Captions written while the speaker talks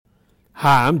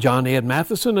Hi, I'm John Ed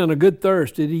Matheson, and a good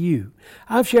Thursday to you.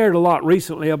 I've shared a lot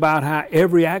recently about how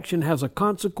every action has a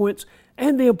consequence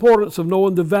and the importance of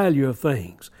knowing the value of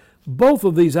things. Both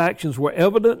of these actions were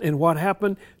evident in what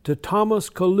happened to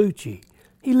Thomas Colucci.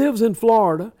 He lives in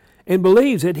Florida and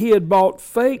believes that he had bought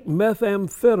fake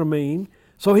methamphetamine,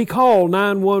 so he called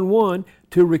 911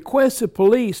 to request the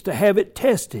police to have it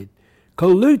tested.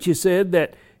 Colucci said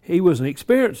that he was an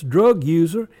experienced drug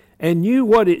user and knew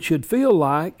what it should feel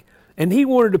like, and he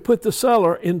wanted to put the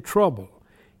seller in trouble.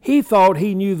 He thought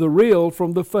he knew the real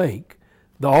from the fake.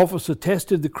 The officer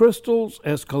tested the crystals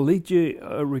as Colucci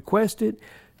requested,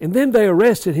 and then they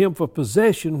arrested him for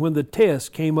possession when the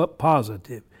test came up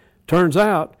positive. Turns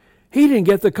out he didn't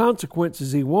get the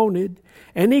consequences he wanted,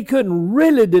 and he couldn't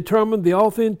really determine the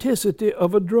authenticity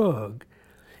of a drug.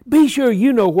 Be sure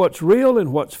you know what's real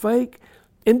and what's fake,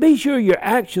 and be sure your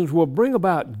actions will bring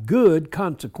about good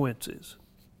consequences.